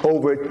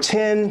 over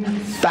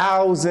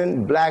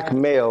 10,000 black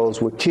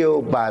males were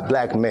killed by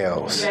black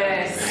males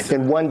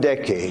in one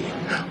decade.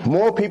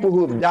 More people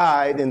who have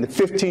died in the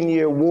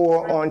 15-year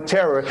war on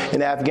terror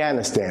in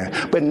Afghanistan.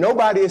 But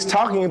nobody is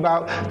talking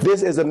about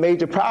this as a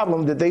major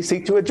problem that they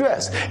seek to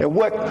address. And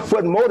what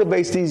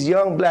motivates these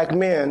young black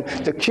men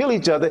to kill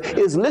each other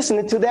is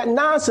listening to that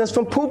nonsense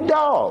from Poop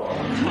Dog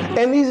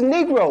and these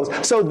Negroes.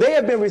 So they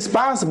have been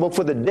responsible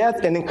for the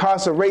death and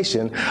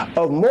incarceration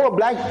of more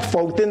black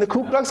folk than the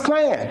Ku Klux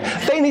Klan.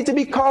 They need to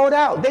be called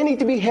out. They need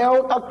to be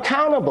held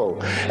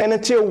accountable. And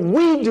until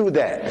we do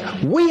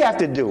that, we have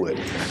to do it.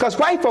 Because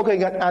white folk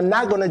are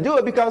not going to do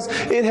it because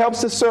it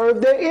helps to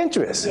serve their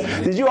interests.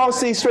 Did you all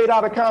see Straight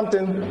Outta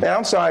Compton? And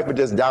I'm sorry for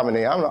just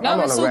dominating. I'm on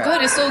it's all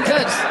good. It's all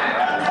good.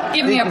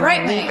 Give me a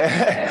break, mate.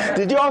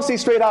 Did you all see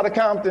Straight Outta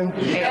Compton?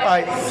 All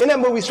right, in that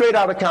movie Straight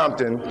Outta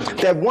Compton,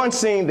 that one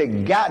scene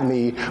that got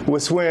me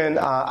was when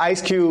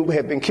Ice Cube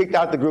had been kicked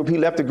out the group. He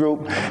left the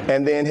group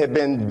and then had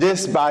been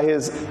dissed by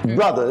his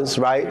brothers,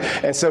 right?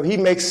 And so he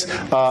makes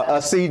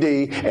a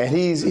CD and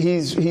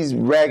he's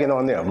ragging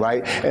on them,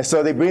 right? And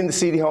so they bring the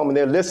CD home and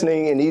they're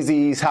listening in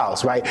Eazy-E's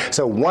house, right?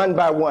 So one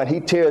by one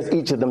he tears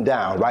each of them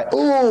down, right?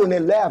 Ooh, and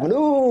they're laughing.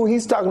 Ooh,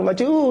 he's talking about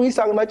you. Ooh, he's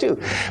talking about you.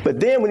 But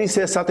then when he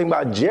says something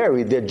about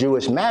Jerry, their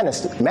Jewish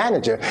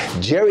manager,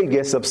 Jerry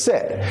gets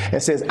upset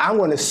and says, I'm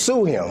going to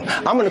sue him.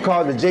 I'm going to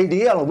call the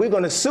JDL and we're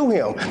going to sue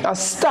him. Now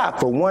stop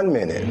for 1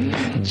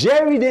 minute.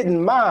 Jerry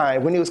didn't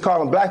mind when he was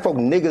calling black folk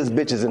niggas,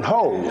 bitches, and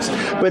hoes.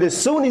 But as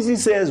soon as he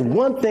says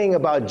one thing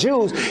about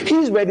Jews,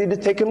 he's ready to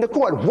take him to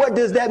court. What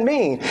does that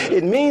mean?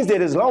 It means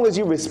that as long as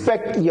you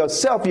respect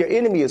yourself, your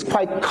enemy is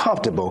quite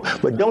comfortable.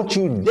 But don't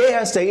you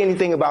dare say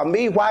anything about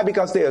me. Why?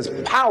 Because there's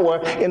power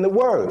in the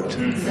word.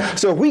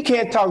 So if we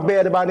can't talk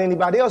bad about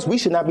anybody else, we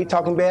should not be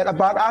talking bad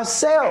about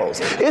ourselves.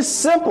 It's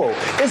simple.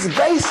 It's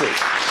basic.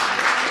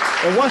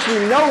 And once we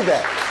know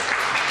that,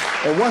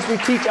 and once we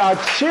teach our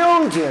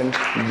children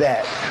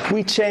that,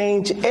 we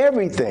change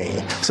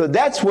everything. So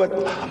that's what,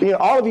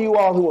 all of you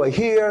all who are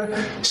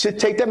here should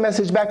take that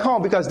message back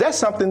home, because that's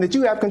something that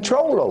you have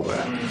control over.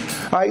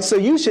 All right, so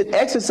you should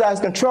exercise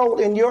control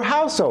in your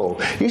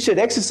household. You should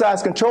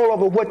exercise control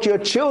over what your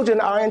children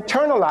are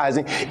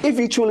internalizing if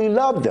you truly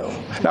love them.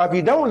 Now, if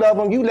you don't love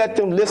them, you let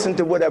them listen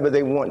to whatever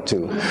they want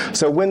to.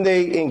 So when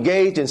they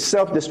engage in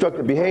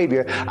self-destructive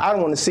behavior, I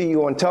don't want to see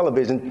you on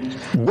television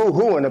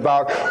boo-hooing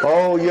about,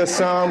 oh, your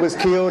son was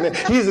killed and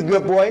he's a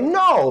good boy.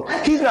 No,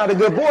 he's not a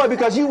good boy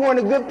because you weren't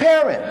a good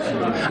parent.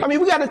 I mean,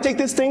 we got to take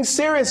this thing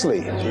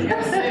seriously.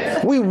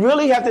 We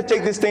really have to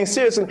take this thing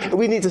seriously.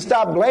 We need to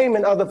stop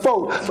blaming other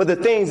folk for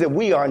the things that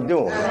we aren't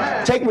doing.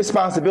 Take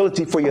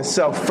responsibility for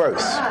yourself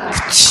first.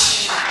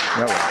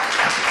 No.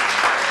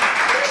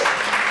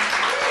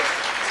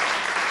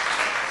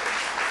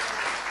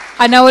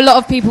 I know a lot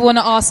of people want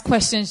to ask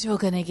questions. You're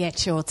going to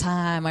get your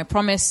time. I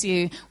promise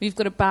you. We've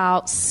got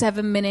about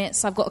 7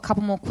 minutes. I've got a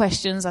couple more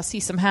questions. I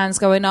see some hands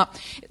going up.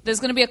 There's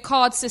going to be a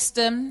card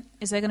system.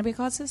 Is there going to be a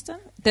card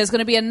system? There's going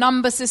to be a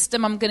number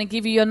system. I'm going to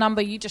give you your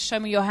number. You just show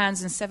me your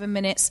hands in 7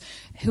 minutes.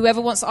 Whoever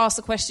wants to ask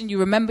the question, you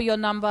remember your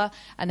number,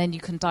 and then you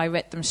can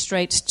direct them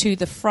straight to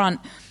the front.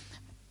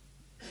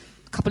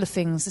 A couple of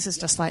things. This is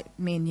just like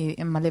me and you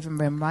in my living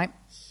room, right?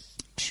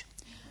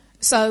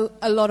 So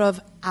a lot of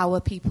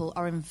our people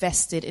are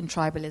invested in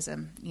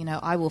tribalism.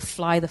 I will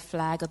fly the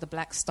flag of the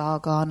Black Star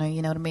Garner,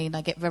 you know what I mean?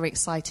 I get very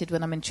excited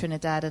when I'm in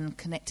Trinidad and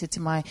connected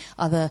to my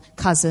other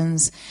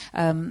cousins.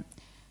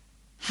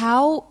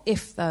 How,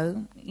 if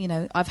though,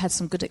 I've had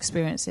some good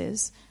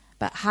experiences,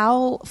 but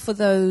how for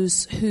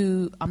those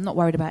who, I'm not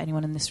worried about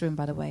anyone in this room,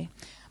 by the way,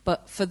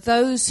 but for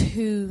those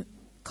who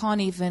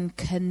can't even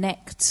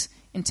connect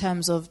in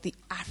terms of the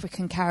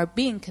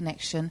African-Caribbean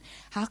connection,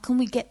 how can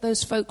we get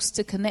those folks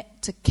to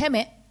connect to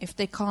Kemet if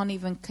they can't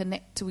even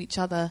connect to each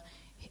other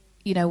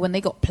you know, when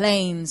they got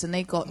planes and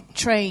they got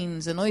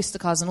trains and oyster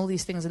cars and all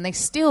these things, and they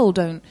still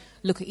don't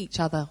look at each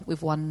other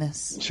with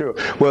oneness? Sure.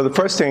 Well, the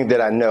first thing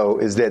that I know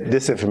is that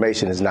this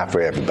information is not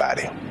for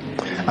everybody.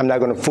 I'm not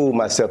going to fool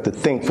myself to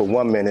think for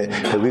 1 minute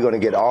that we're going to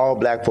get all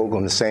black folk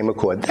on the same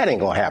accord. That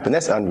ain't going to happen.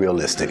 That's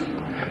unrealistic.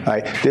 All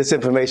right? This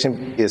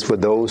information is for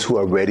those who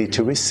are ready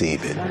to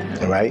receive it.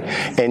 All right?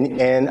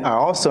 And I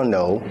also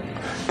know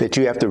that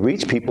you have to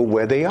reach people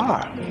where they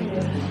are.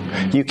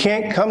 You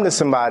can't come to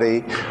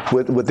somebody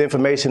with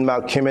information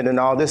about Kemet and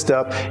all this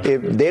stuff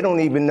if they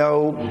don't even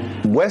know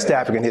West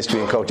African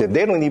history and culture, if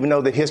they don't even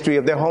know the history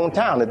of their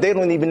hometown, if they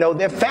don't even know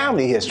their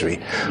family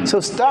history. So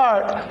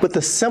start with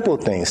the simple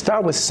things.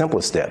 Start with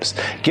simple steps.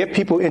 Get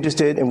people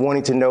interested in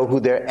wanting to know who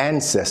their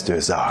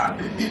ancestors are.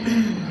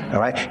 All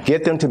right?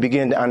 Get them to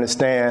begin to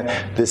understand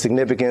the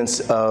significance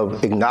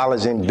of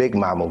acknowledging Big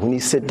Mama. When you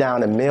sit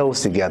down and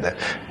meals together,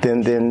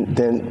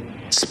 then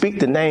speak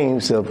the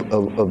names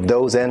of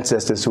those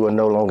ancestors who are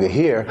no longer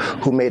here,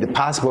 who made it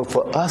possible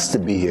for us to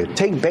be here.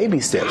 Take baby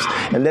steps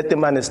and let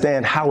them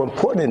understand how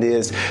important it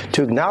is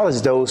to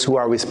acknowledge those who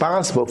are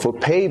responsible for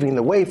paving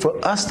the way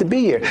for us to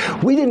be here.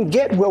 We didn't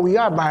get where we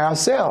are by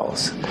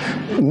ourselves.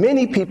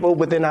 Many people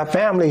within our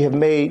family have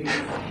made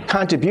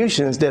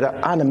contributions that are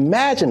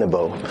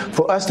unimaginable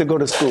for us to go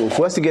to school,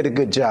 for us to get a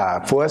good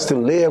job, for us to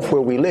live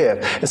where we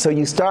live. And so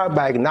you start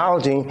by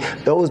acknowledging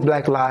those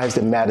black lives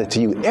that matter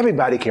to you.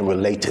 Everybody can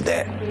relate to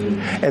that.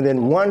 And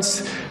then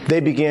once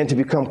they begin to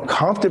become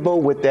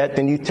comfortable with that,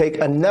 then you take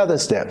another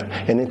step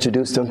and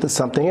introduce them to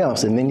something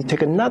else. And then you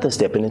take another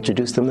step and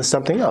introduce them to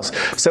something else.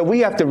 So we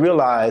have to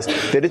realize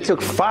that it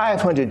took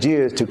 500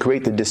 years to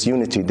create the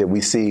disunity that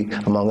we see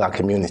among our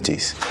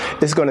communities.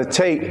 It's going to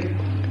take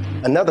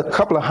another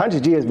couple of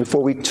hundred years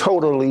before we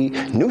totally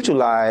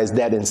neutralize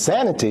that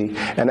insanity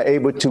and are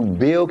able to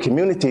build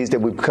communities that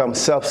will become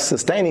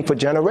self-sustaining for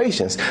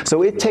generations.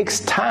 So it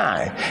takes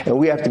time, and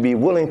we have to be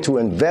willing to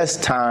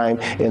invest time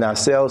in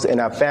ourselves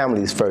and our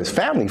families first.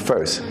 Family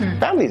first.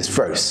 Family is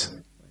first.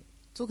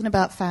 Talking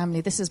about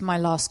family, this is my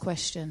last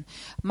question.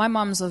 My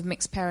mum's of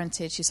mixed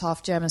parentage. She's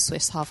half German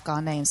Swiss, half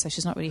Ghanaian, so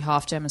she's not really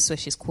half German Swiss.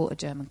 She's quarter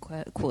German,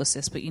 quarter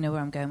Swiss, but you know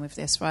where I'm going with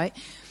this, right?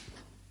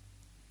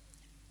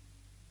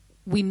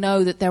 We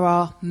know that there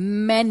are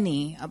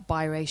many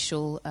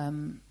biracial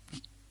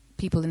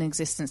people in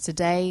existence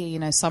today. You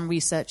know, some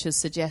researchers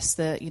suggest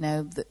that, you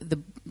know,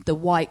 the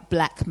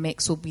white-black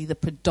mix will be the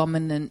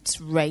predominant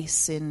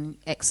race in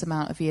X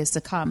amount of years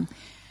to come.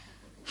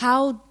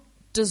 How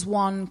does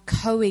one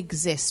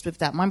coexist with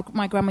that?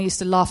 My grandma used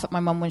to laugh at my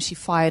mum when she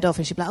fired off,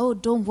 and she'd be like, "Oh,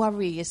 don't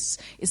worry, it's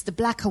the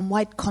black and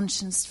white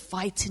conscience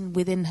fighting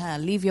within her.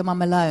 Leave your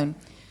mum alone."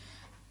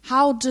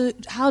 How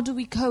do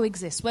we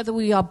coexist, whether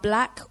we are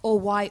black or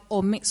white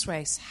or mixed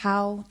race?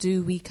 How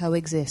do we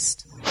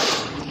coexist?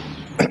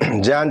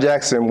 John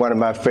Jackson, one of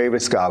my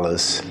favorite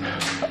scholars,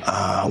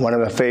 one of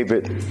my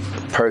favorite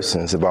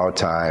persons of all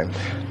time,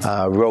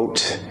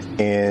 wrote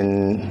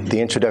in the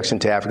Introduction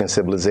to African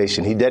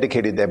Civilization. He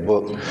dedicated that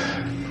book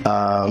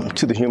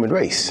to the human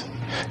race.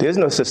 There's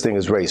no such thing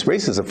as race.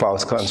 Race is a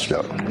false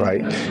construct,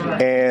 right?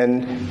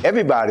 And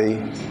everybody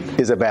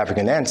is of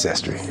African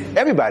ancestry.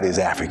 Everybody is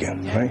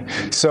African,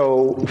 right?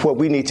 So what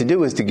we need to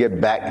do is to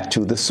get back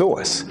to the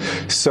source.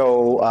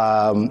 So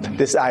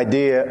this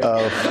idea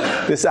of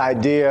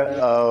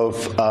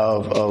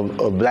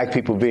black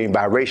people being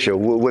biracial,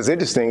 what's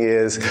interesting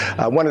is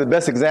one of the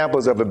best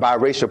examples of a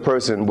biracial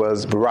person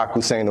was Barack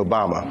Hussein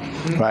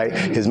Obama, right?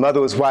 His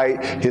mother was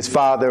white, his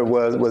father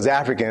was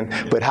African,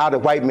 but how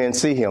did white men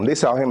see him? They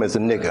saw him as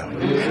a nigger.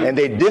 And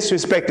they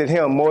disrespected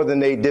him more than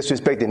they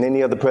disrespected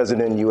any other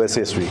president in U.S.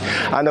 history.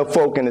 I know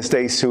folk in the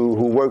States who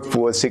work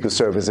for the Secret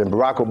Service, and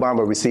Barack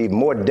Obama received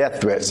more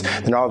death threats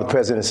than all the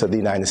presidents of the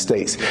United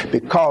States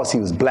because he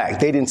was black.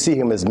 They didn't see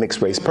him as a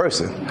mixed race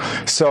person.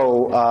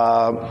 So,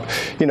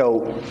 you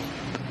know,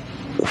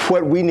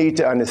 what we need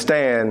to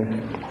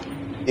understand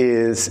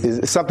is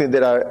something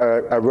that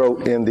I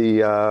wrote in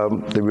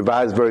the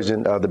revised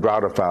version of the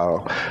Browder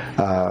file.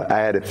 I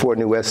added 4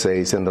 new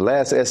essays, and the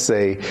last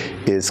essay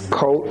is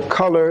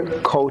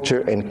Color,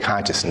 Culture, and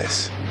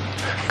Consciousness.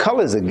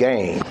 Color is a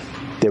game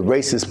that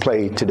races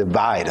play to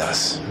divide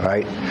us,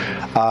 right?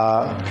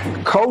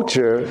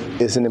 Culture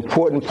is an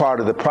important part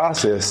of the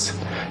process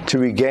to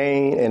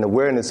regain an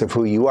awareness of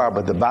who you are,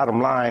 but the bottom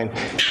line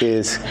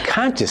is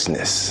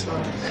consciousness.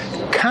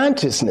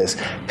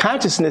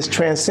 Consciousness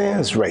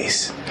transcends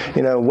race.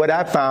 You know, what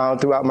I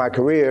found throughout my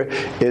career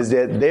is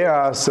that there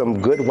are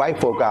some good white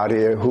folk out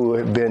here who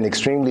have been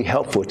extremely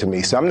helpful to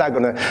me. So I'm not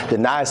going to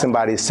deny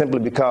somebody simply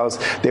because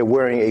they're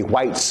wearing a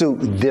white suit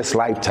this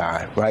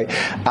lifetime, right?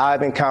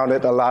 I've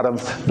encountered a lot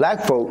of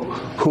black folk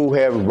who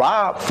have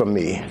robbed from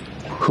me,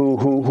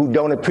 who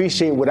don't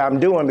appreciate what I'm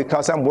doing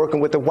because I'm working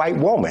with a white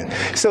woman.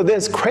 So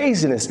there's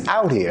craziness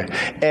out here.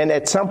 And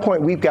at some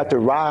point, we've got to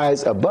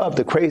rise above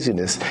the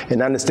craziness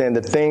and understand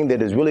the thing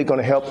that is really going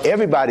to help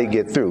everybody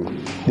get through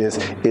this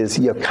is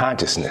your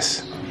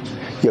consciousness.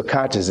 Your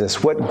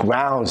consciousness, what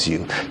grounds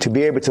you to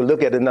be able to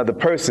look at another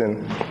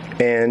person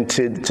and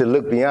to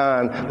look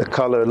beyond the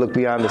color, look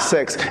beyond the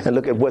sex, and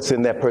look at what's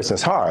in that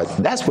person's heart.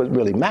 That's what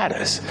really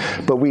matters.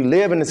 But we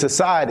live in a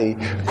society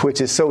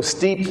which is so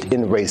steeped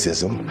in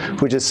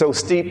racism, which is so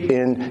steeped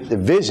in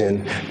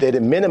division, that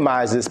it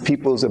minimizes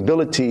people's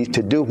ability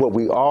to do what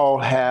we all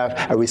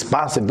have a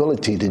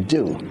responsibility to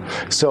do.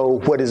 So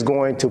what is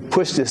going to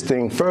push this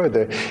thing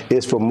further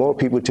is for more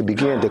people to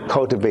begin to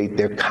cultivate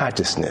their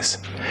consciousness.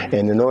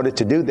 And in order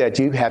to do that,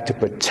 you have to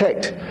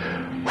protect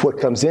what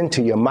comes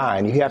into your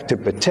mind. You have to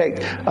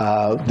protect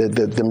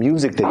the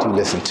music that you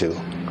listen to.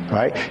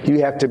 Right? You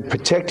have to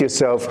protect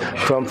yourself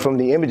from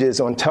the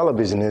images on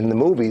television and the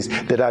movies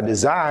that are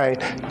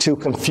designed to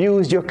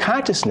confuse your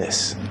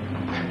consciousness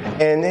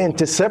and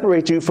to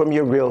separate you from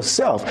your real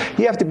self.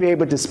 You have to be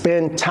able to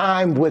spend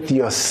time with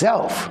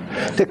yourself,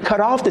 to cut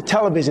off the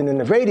television and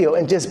the radio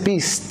and just be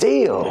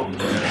still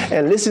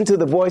and listen to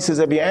the voices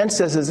of your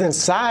ancestors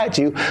inside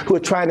you who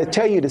are trying to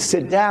tell you to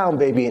sit down,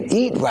 baby, and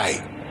eat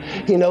right.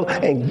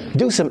 And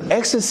do some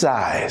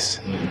exercise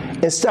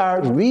and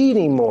start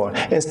reading more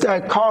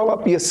and call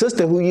up your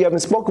sister who you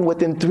haven't spoken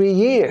with in 3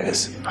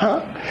 years.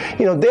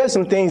 There's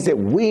some things that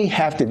we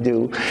have to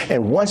do.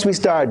 And once we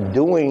start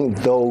doing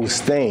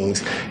those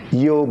things,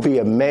 you'll be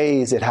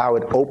amazed at how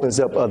it opens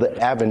up other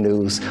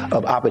avenues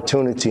of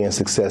opportunity and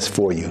success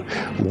for you.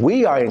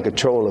 We are in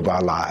control of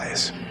our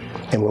lives.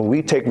 And when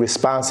we take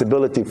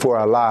responsibility for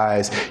our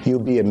lives, you'll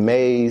be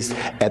amazed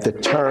at the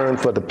turn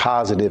for the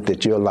positive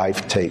that your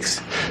life takes.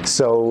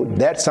 So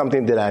that's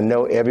something that I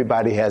know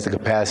everybody has the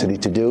capacity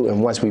to do.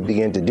 And once we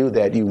begin to do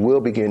that, you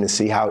will begin to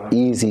see how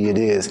easy it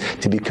is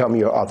to become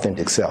your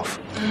authentic self.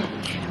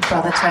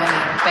 Brother Tony,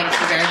 thank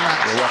you very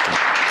much. You're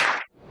welcome.